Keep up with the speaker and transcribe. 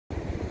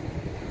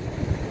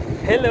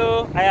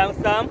Hello, I am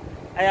Sam.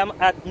 I am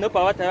at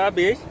Noppharat Thara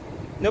beach.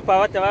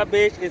 Noppharat Thara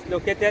beach is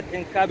located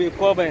in Krabi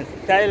province,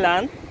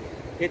 Thailand.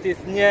 It is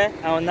near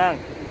Nang.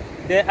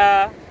 There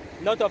are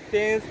a lot of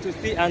things to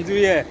see and do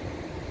here.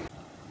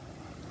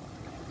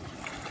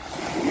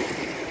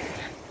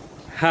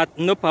 At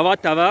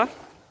Noppharat Thara,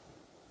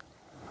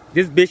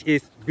 this beach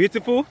is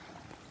beautiful.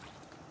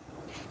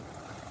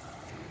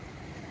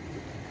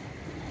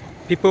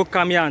 People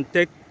come here and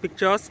take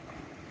pictures.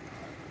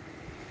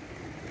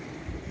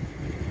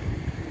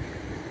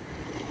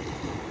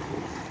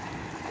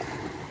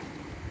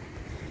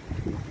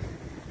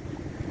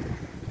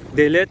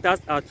 The letters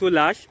are too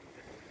large.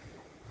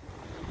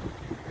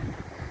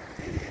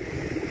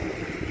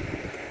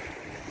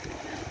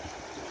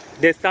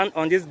 The sand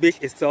on this beach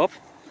is soft.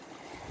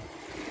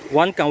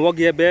 One can walk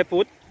here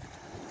barefoot.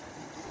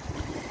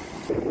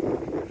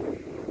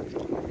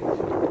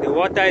 The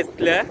water is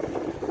clear.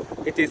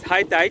 It is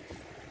high tide.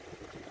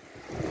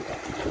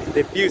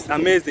 The view is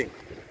amazing.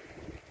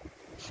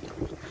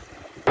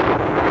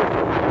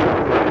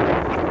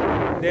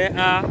 There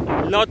are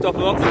a lot of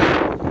rocks.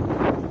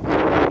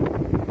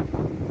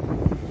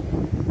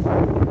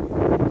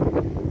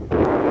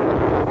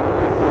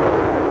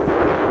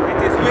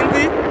 It is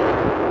windy.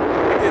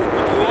 It is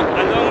good to walk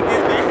along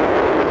this beach.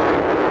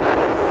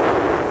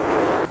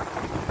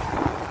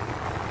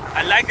 I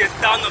like the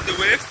sound of the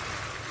waves.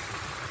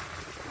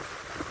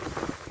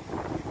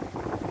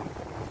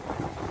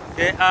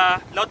 There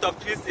are a lot of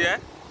trees here.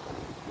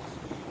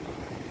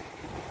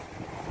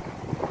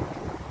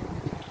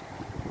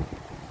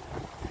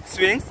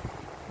 Swings.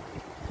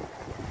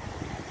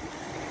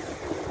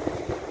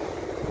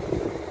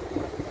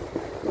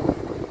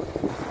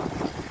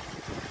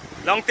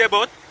 Long tail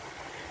boat.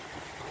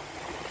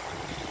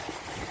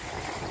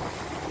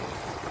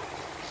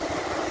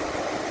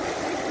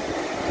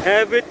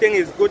 Everything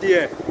is good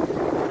here.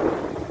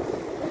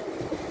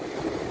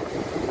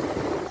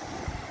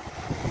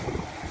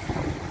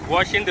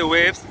 Watching the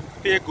waves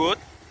feel good.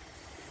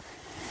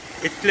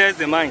 It clears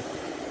the mind.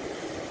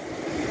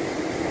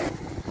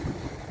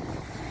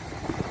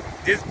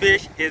 This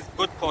beach is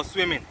good for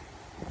swimming.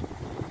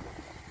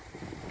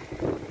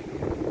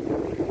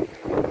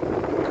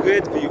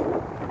 Great view.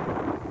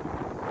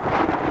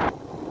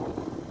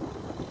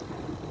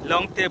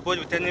 Long tail boat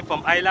returning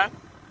from island.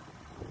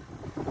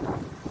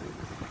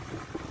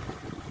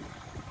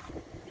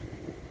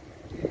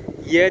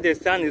 Here the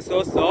sand is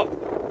so soft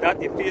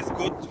that it feels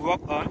good to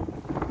walk on.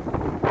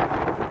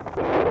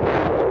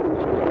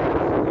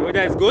 The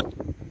weather is good.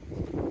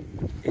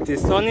 It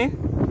is sunny.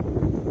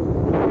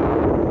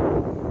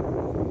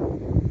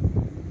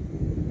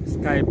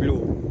 Sky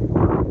blue.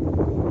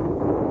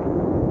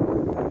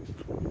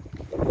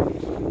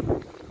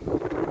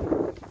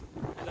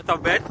 A lot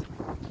of birds.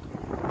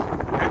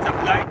 Birds are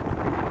flying.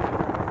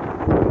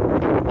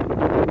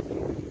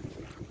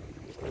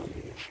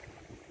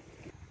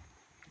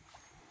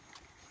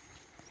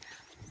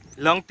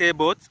 Long tail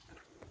boats.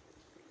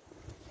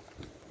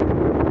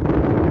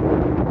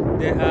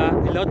 There are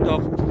a lot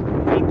of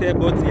long tail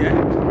boats here.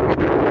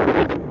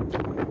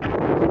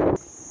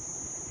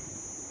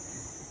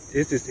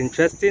 This is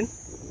interesting.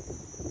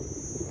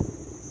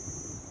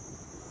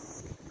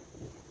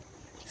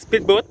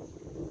 Speedboat.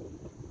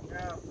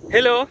 Yeah.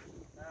 Hello.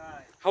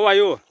 Hi. How are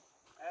you? I'm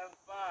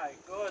fine.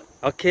 Good.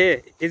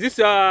 Okay. Is this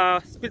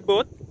your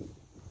speedboat?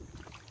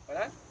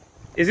 What?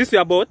 Is this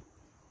your boat?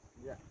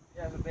 Yeah.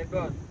 Yeah, the big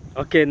boat.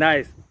 Okay,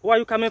 nice. Where are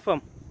you coming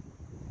from?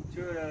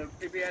 To the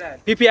PP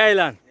Island. PP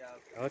Island.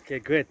 Yeah. Okay,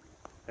 great.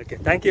 Okay,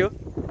 thank you.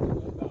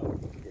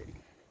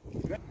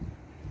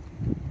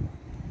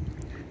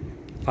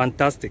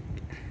 Fantastic.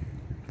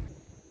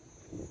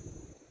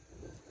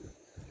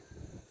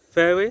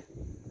 Ferry.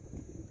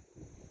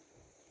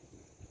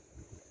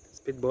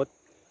 Speedboat.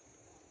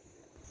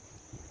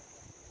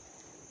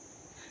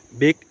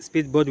 Big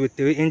speedboat with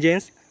 3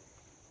 engines.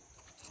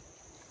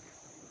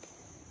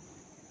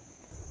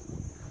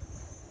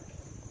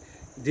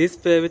 This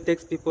ferry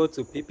takes people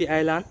to PP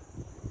Island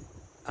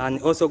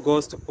and also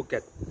goes to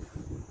Phuket.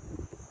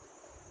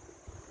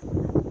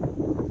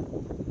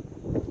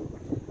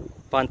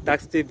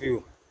 Fantastic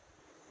view.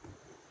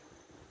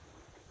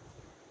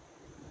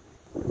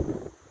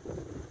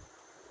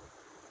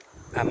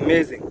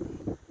 Amazing.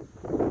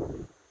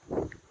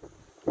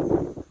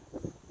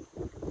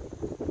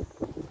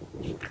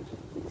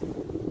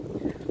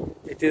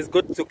 It is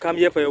good to come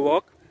here for a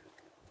walk.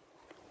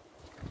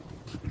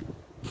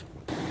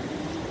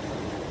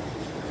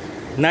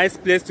 Nice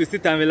place to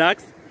sit and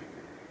relax.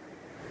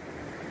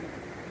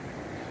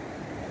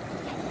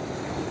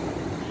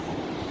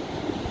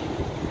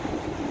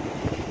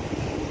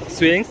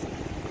 Swings.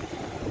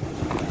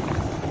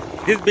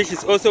 This beach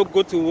is also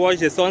good to watch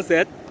the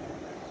sunset.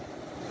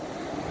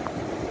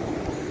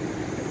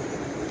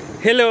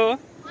 Hello.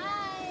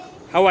 Hi.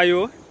 How are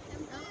you? I'm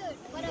good.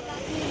 What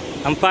about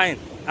you? I'm fine.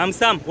 I'm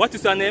Sam. What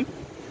is your name?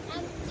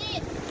 I'm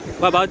Jit.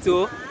 What about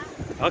you?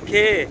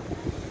 Okay.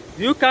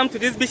 Do you come to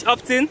this beach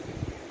often?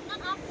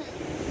 Not often.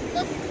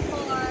 Just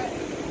for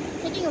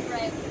taking a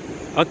break.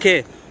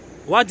 Okay.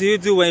 What do you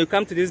do when you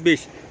come to this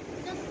beach?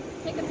 Just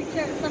take a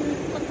picture.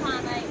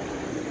 Sometimes like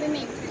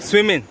swimming too.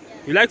 Swimming.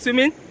 Yeah. You like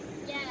swimming?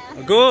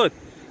 Yeah. Good.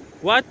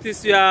 What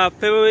is your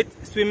favorite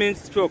swimming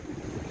stroke?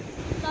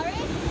 Sorry?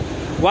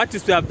 What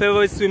is your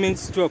favorite swimming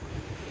stroke?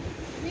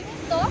 Swimming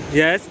stroke?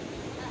 Yes. I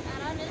don't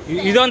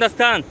understand. You don't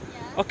understand?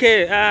 Yeah.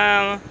 Okay.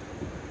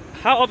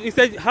 You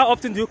said how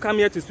often do you come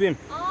here to swim?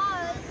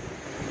 Oh,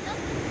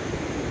 just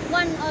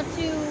 1 or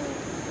 2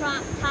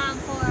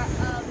 times for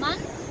a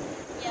month.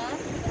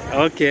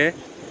 Yeah. Okay.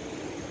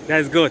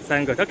 That's good.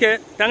 Thank God. Okay.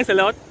 Thanks a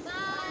lot.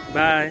 Bye.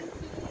 Bye.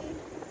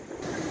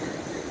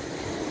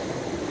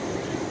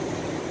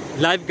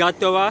 Lifeguard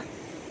Thara.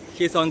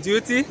 She's on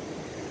duty.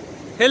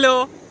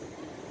 Hello.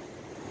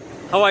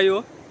 How are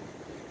you?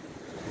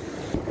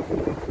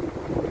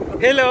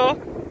 Hello.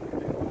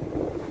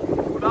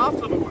 Good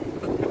afternoon.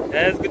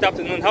 Yes, good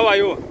afternoon. How are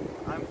you?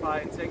 I'm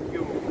fine, thank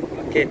you.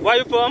 Okay. Where are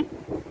you from?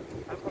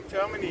 I'm from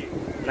Germany.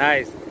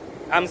 Nice.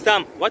 I'm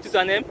Sam. What is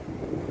your name?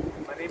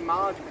 My name is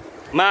Mark.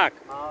 Mark.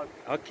 Mark.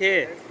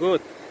 Okay,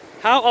 good.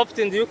 How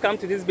often do you come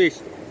to this beach?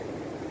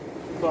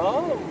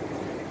 Well,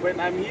 when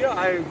I'm here,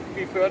 I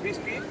prefer this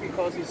beach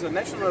because it's a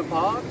national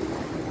park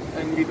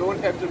and we don't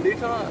have the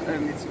litter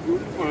and it's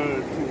beautiful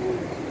to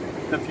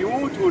the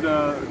view, to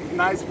the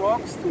nice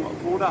walks, to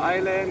Boda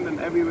Island and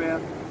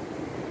everywhere.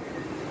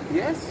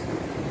 Yes.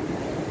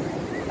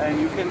 And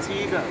you can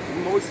see that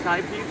most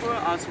Thai people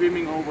are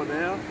swimming over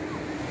there.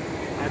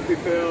 I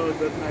prefer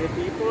the Thai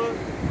people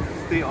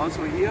stay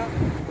also here.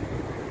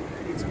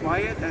 It's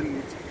quiet and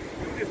it's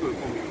beautiful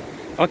for me.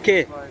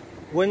 Okay. Right.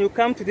 When you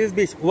come to this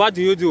beach, what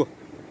do you do?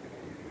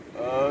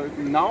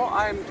 Now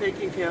I'm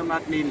taking care of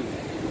Nadlin.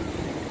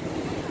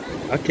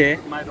 Okay.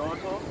 My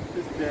daughter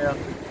is there.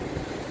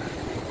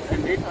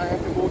 And later I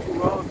have to go to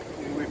work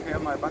to repair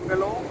my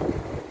bungalow.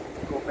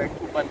 Go back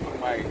to Bantung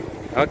Mai.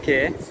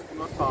 Okay. It's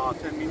not far,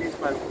 10 minutes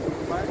by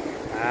Bantung Mai.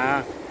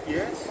 Ah.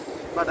 Yes,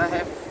 but I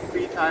have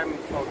free time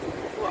for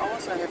 2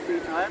 hours. I have free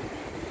time.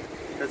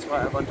 That's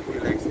why I want to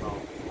relax now.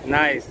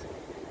 Nice.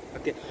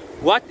 Okay.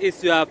 What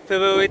is your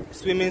favorite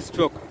swimming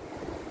stroke?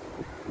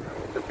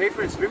 The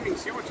favorite swimming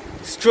suit?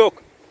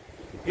 Stroke.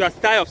 Your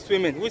style of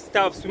swimming. Which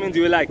style of swimming do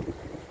you like?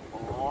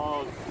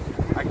 Oh,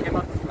 I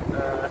cannot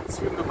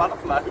swim the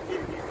butterfly.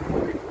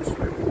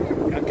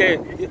 Okay.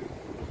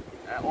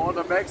 On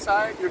the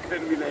backside, you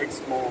can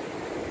relax more.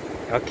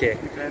 Okay.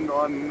 Depend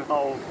on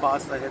how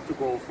fast I have to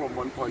go from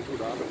one point to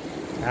the other.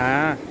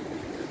 Ah.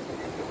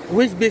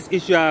 Which beach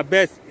is your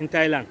best in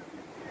Thailand?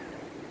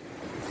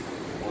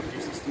 Oh,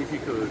 this is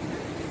difficult.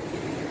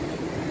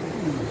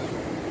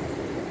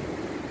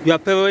 Your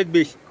favorite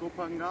beach?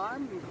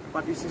 Kopangan,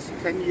 but this is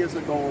 10 years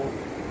ago.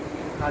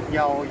 Hat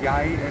Yao,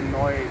 Yai and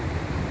Noi.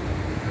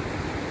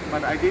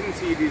 But I didn't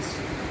see this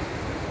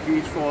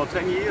beach for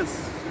 10 years.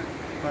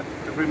 But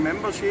the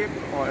membership,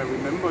 or I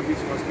remember this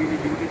was really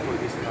beautiful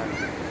this time.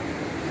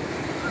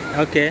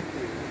 Okay.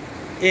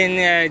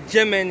 In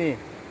Germany,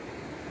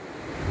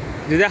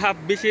 do they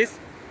have beaches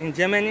in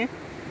Germany?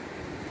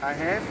 I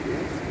have,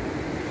 yes.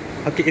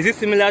 Okay, is it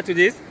similar to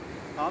this?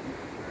 Pardon?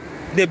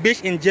 The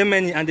beach in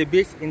Germany and the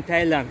beach in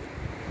Thailand.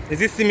 Is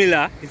it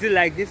similar? Is it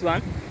like this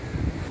one?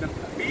 The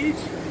beach,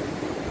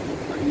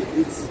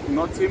 it's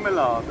not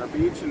similar. The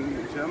beach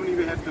in Germany,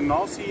 we have the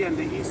North Sea and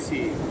the East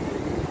Sea.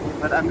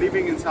 But I'm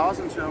living in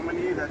southern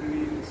Germany, that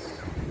means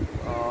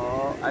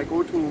I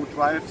go to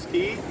drive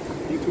ski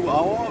in 2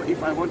 hours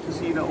if I want to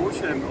see the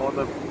ocean or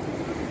the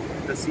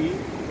sea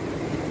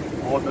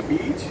or the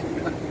beach.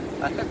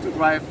 I have to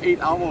drive 8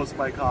 hours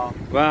by car.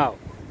 Wow,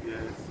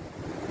 Yes.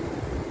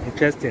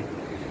 interesting.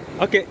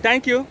 Okay,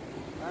 thank you.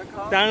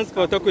 Welcome. Thanks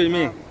for talking with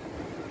me.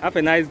 Have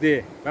a nice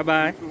day.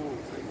 Bye-bye.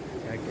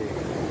 Okay.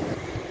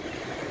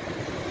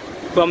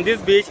 From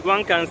this beach,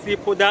 one can see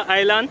Boda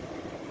Island.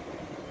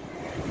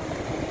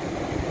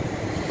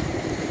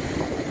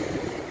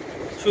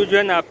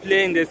 Children are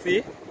playing in the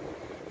sea.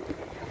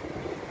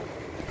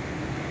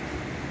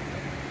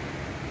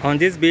 On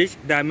this beach,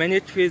 there are many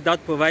trees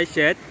that provide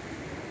shade.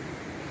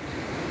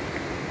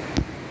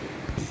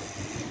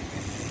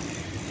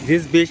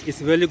 This beach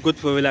is really good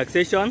for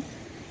relaxation.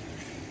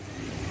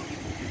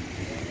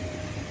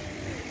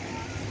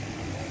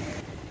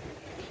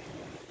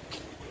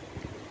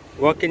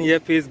 Walking here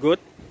feels good.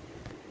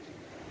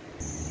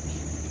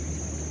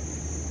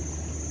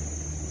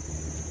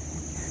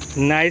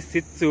 Nice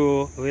seat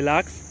to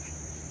relax.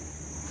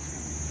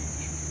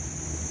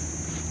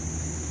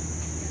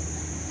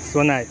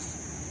 So nice.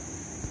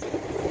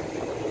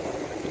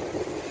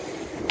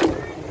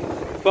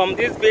 From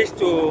this beach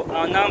to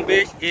Anam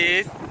beach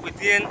is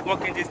within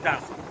walking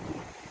distance.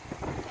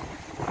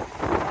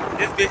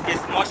 This beach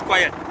is much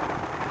quiet.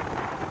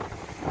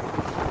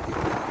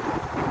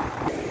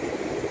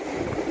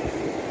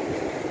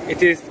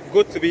 It is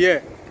good to be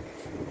here.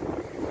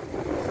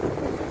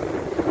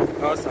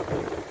 Awesome.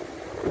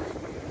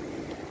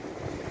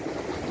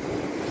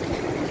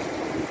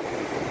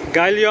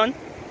 Galleon.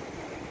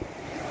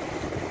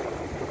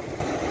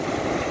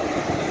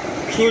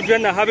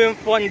 Children are having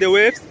fun in the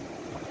waves.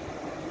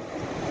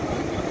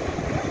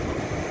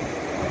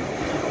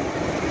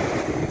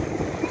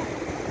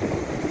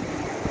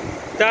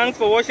 Thanks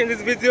for watching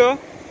this video.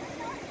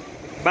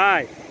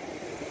 Bye.